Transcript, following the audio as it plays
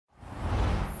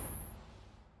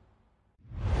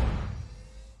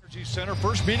Center,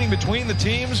 first meeting between the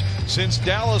teams since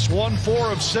Dallas won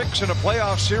 4 of 6 in a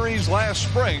playoff series last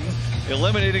spring,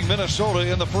 eliminating Minnesota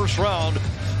in the first round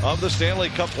of the Stanley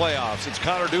Cup playoffs. It's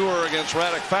Connor Dewar against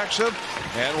Radek Faksa,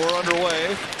 and we're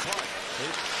underway.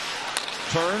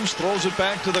 Turns, throws it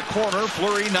back to the corner.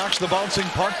 Fleury knocks the bouncing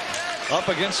puck up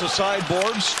against the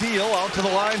sideboard. Steele out to the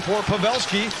line for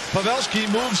Pavelski. Pavelski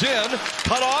moves in,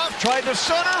 cut off, tried to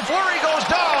center. Fleury goes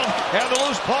down, and the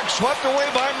loose puck swept away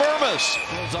by Mermis.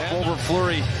 Up over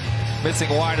Fleury, missing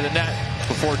wide of the net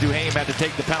before Duhaime had to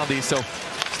take the penalty. So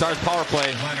Stars power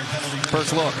play,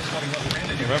 first look.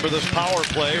 Remember, this power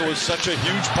play was such a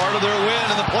huge part of their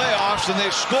win in the playoffs, and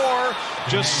they score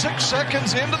just 6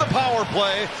 seconds into the power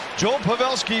play. Joe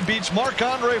Pavelski beats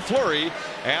Marc-Andre Fleury,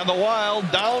 and the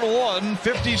Wild down 1,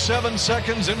 57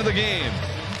 seconds into the game.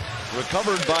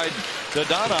 Recovered by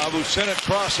Dadonov, who sent it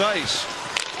cross ice.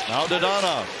 Now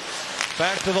Dadonov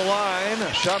back to the line.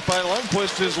 A shot by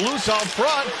Lundqvist is loose out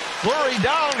front. Fleury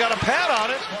down, got a pad on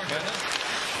it.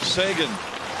 Sagan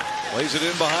lays it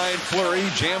in behind Fleury,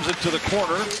 jams it to the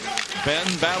corner. Ben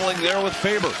battling there with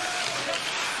Faber.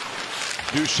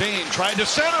 Duchesne tried to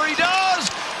center, he does!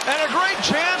 And a great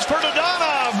chance for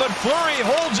Dadonov, but Fleury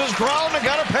holds his ground and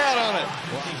got a pad on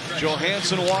it.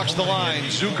 Johansson walks the line.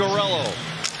 Zuccarello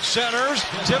centers,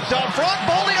 tipped out front,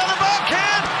 Boldy on the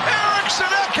backhand. Eriksson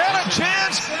had a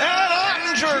chance, and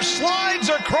Ottinger slides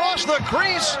across the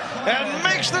crease and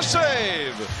makes the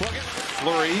save.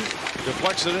 Fleury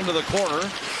deflects it into the corner.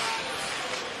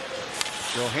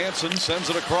 Johansson sends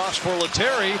it across for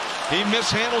Lettieri. He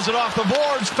mishandles it off the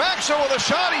boards. Faksa with a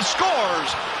shot, he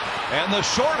scores. And the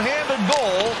shorthanded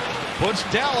goal puts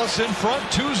Dallas in front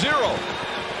 2-0.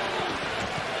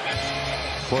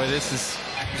 Boy, this is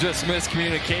just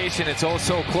miscommunication. It's oh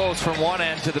so close from one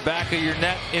end to the back of your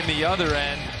net in the other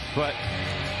end. But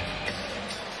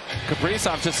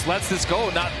Kaprizov just lets this go,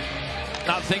 not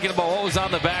thinking about what was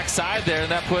on the backside there,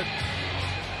 and that put.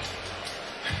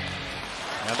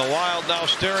 And the Wild now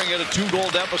staring at a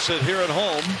 2-goal deficit here at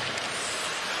home.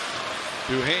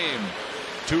 Duhaime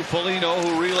to Foligno,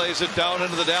 who relays it down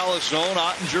into the Dallas zone.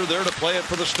 Ottinger there to play it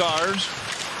for the Stars.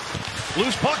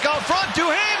 Loose puck out front.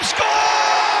 Duhaime scores!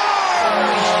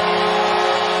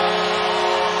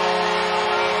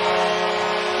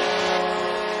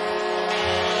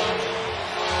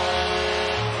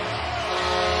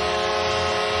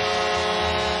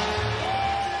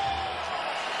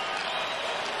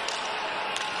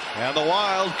 And the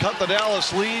Wild cut the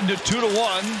Dallas lead to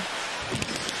 2-1.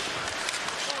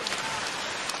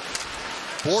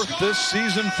 Fourth this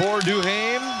season for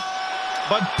Duhaime.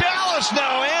 But Dallas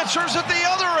now answers at the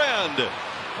other end.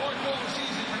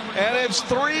 And it's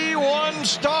 3-1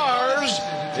 Stars.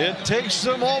 It takes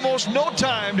them almost no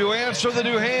time to answer the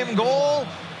Duhaime goal.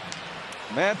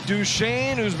 Matt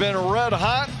Duchene, who's been red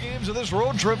hot games of this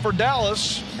road trip for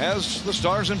Dallas, has the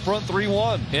Stars in front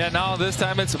 3-1. Yeah, now this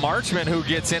time it's Marchment who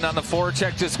gets in on the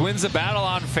forecheck, just wins the battle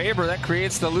on Faber. That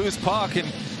creates the loose puck, and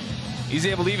he's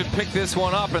able to even pick this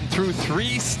one up and threw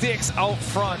 3 sticks out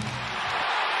front.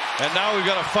 And now we've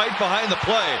got a fight behind the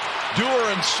play.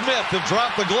 Dewar and Smith have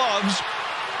dropped the gloves.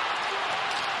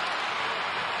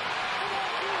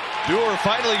 Dewar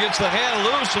finally gets the hand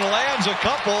loose and lands a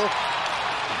couple.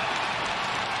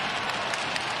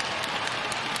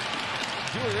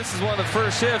 This is one of the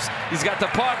first shifts. He's got the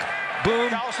puck.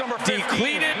 Boom.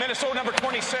 Depleted. Minnesota number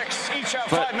 26. Each have 5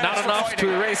 but minutes not enough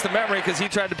to erase the memory because he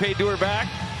tried to pay Dewar back.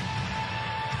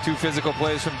 2 physical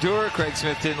plays from Dewar. Craig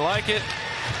Smith didn't like it.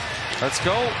 Let's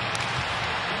go.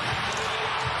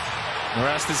 The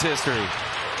rest is history.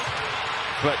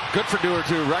 But good for Dewar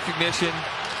too. Recognition,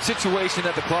 situation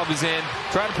that the club is in.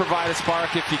 Try to provide a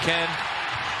spark if you can.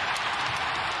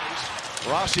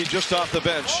 Rossi just off the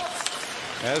bench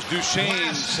as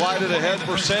Duchesne slided ahead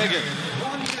for Sagan.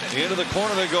 Into the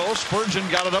corner they go. Spurgeon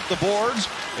got it up the boards.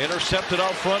 Intercepted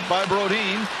out front by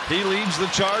Brodin. He leads the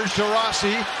charge to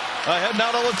Rossi. Ahead now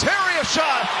to Lettieri. A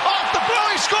shot off the blue.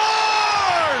 He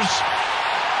scores!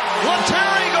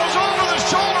 Lettieri goes over the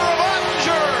shoulder of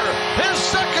Ottinger. His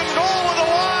second goal with the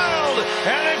Wild.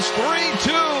 And it's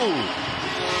 3-2.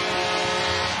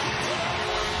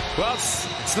 Well,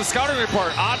 it's the scouting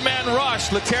report. Odd man rush.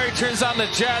 Lettieri turns on the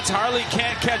Jets. Harley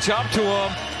can't catch up to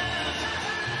him.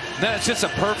 Then it's just a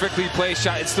perfectly placed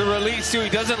shot. It's the release, too. He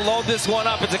doesn't load this one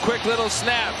up. It's a quick little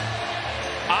snap.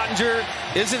 Ottinger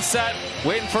isn't set.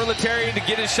 Waiting for Lettieri to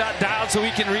get his shot dialed so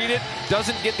he can read it.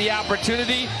 Doesn't get the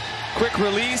opportunity. Quick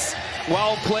release.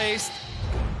 Well placed.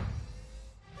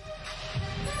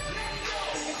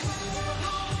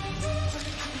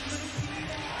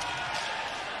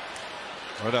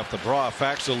 Right off the draw,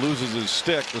 Faksa loses his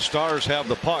stick. The Stars have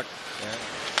the puck.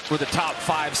 were the top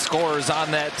 5 scorers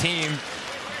on that team.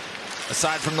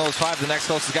 Aside from those 5, the next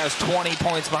closest guy was 20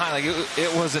 points behind. Like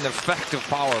it was an effective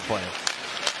power play.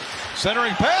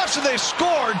 Centering pass, and they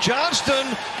scored. Johnston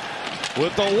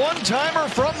with the one-timer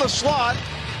from the slot.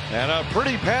 And a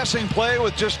pretty passing play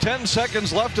with just 10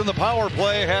 seconds left in the power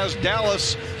play has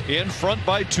Dallas in front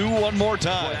by 2 one more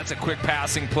time. Boy, that's a quick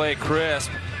passing play.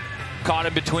 Crisp. Caught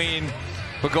in between.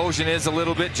 Bogosian is a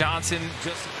little bit. Johnson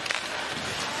just...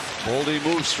 Boldy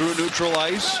moves through neutral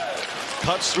ice.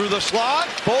 Cuts through the slot.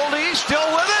 Boldy still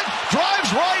with it.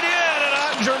 Drives right in, and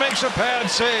Ottinger makes a pad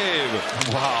save.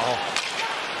 Wow.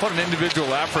 What an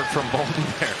individual effort from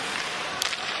Boldy there.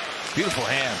 Beautiful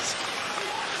hands.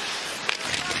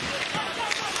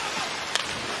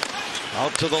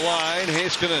 Out to the line,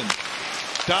 Heiskanen.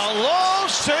 Down low,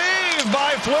 saved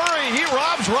by Fleury. He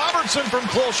robs Robertson from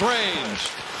close range.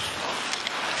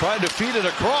 Tried to feed it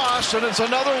across, and it's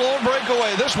another lone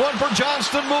breakaway. This one for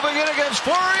Johnston, moving in against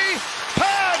Fleury.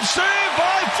 Pad save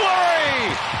by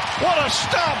Fleury. What a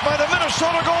stop by the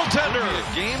Minnesota goaltender.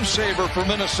 A game saver for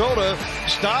Minnesota,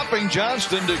 stopping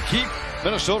Johnston to keep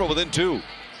Minnesota within 2.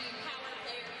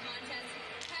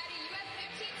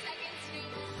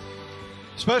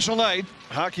 Special night,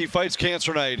 Hockey Fights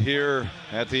Cancer Night here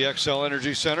at the XL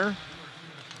Energy Center.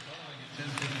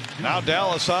 Now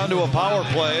Dallas onto a power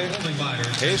play.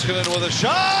 Heiskanen with a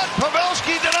shot.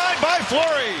 Pavelski denied by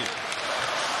Fleury.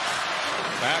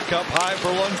 Back up high for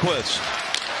Lundqvist.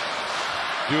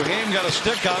 Duhaime got a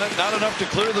stick on it, not enough to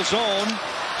clear the zone.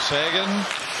 Sagan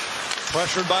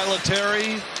pressured by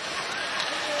Lettieri.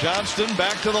 Johnston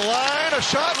back to the line. A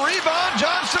shot, rebound.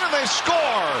 Johnston, and they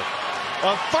score.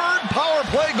 A 3rd power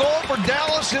play goal for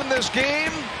Dallas in this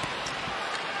game.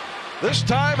 This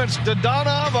time it's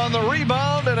Dadonov on the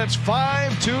rebound, and it's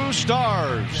 5-2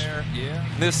 Stars. Yeah.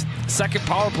 This second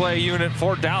power play unit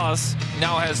for Dallas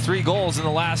now has 3 goals in the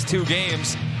last 2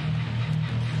 games.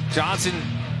 Johnson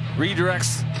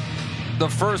redirects the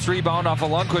first rebound off a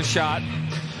Lundqvist shot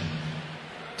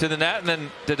to the net, and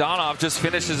then Dadonov just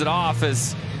finishes it off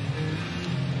as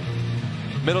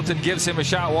Middleton gives him a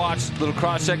shot. Watch, little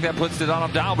cross check that puts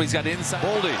Dadonov down, but he's got inside.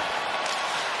 Boldy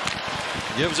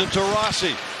gives it to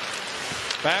Rossi.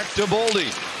 Back to Boldy.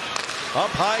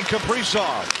 Up high,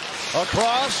 Kaprizov.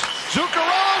 Across,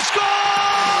 Zuccarello scores!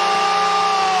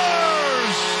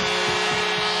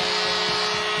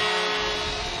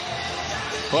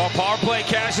 Well, power play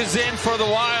cashes in for the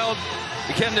Wild.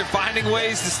 Again, they're finding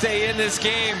ways to stay in this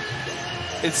game.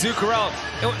 It's Zuccarello.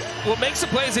 What makes the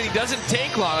play is that he doesn't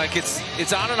take long. Like it's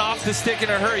on and off the stick in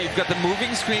a hurry. You've got the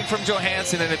moving screen from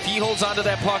Johansson, and if he holds onto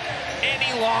that puck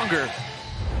any longer.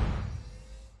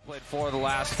 Played 4 of the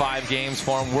last 5 games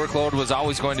for him. Workload was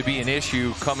always going to be an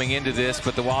issue coming into this,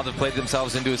 but the Wild have played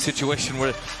themselves into a situation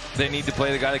where they need to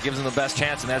play the guy that gives them the best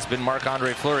chance, and that's been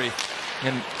Marc-Andre Fleury.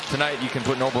 And tonight you can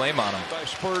put no blame on him. By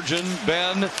Spurgeon,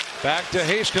 Ben back to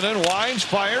Heiskanen, winds,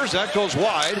 fires, that goes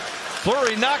wide.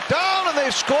 Fleury knocked down, and they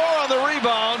score on the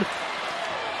rebound.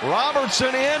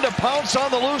 Robertson in to pounce on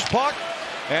the loose puck,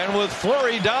 and with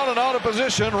Fleury down and out of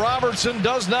position, Robertson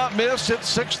does not miss.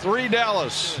 It's 6-3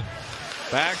 Dallas.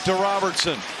 Back to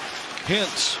Robertson.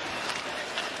 Hintz.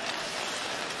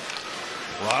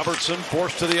 Robertson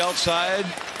forced to the outside,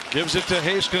 gives it to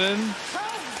Heiskanen.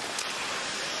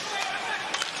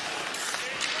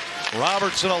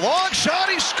 Robertson, a long shot,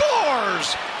 he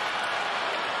scores!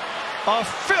 A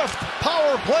 5th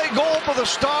power play goal for the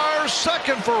Stars,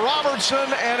 2nd for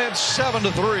Robertson, and it's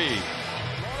 7-3.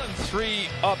 3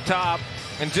 up top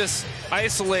and just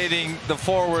isolating the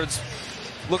forwards,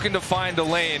 looking to find a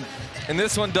lane. And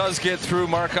this one does get through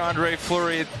Marc-Andre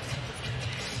Fleury.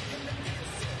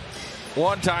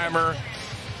 One-timer.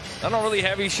 Not a really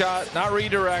heavy shot, not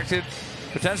redirected.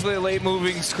 Potentially a late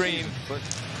moving screen, but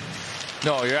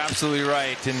no, you're absolutely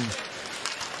right. And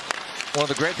one of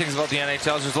the great things about the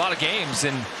NHL is there's a lot of games,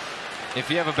 and if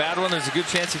you have a bad one, there's a good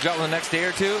chance you've got one the next day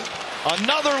or 2.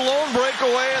 Another lone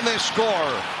breakaway, and they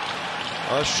score.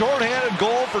 A shorthanded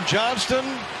goal for Johnston.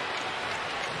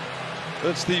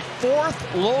 It's the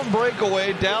 4th lone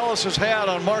breakaway Dallas has had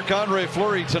on Marc-Andre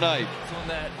Fleury tonight. It's one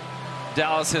that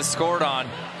Dallas has scored on.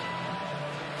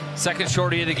 2nd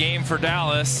shorty of the game for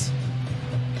Dallas.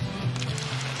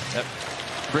 That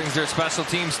brings their special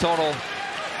teams total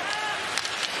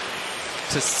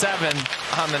to 7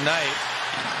 on the night.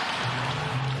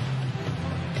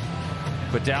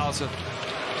 But Dallas with...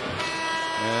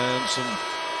 And some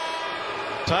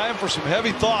time for some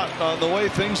heavy thought on the way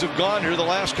things have gone here the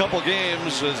last couple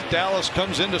games as Dallas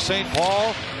comes into St.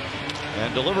 Paul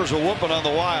and delivers a whooping on the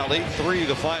Wild. 8-3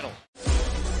 the final.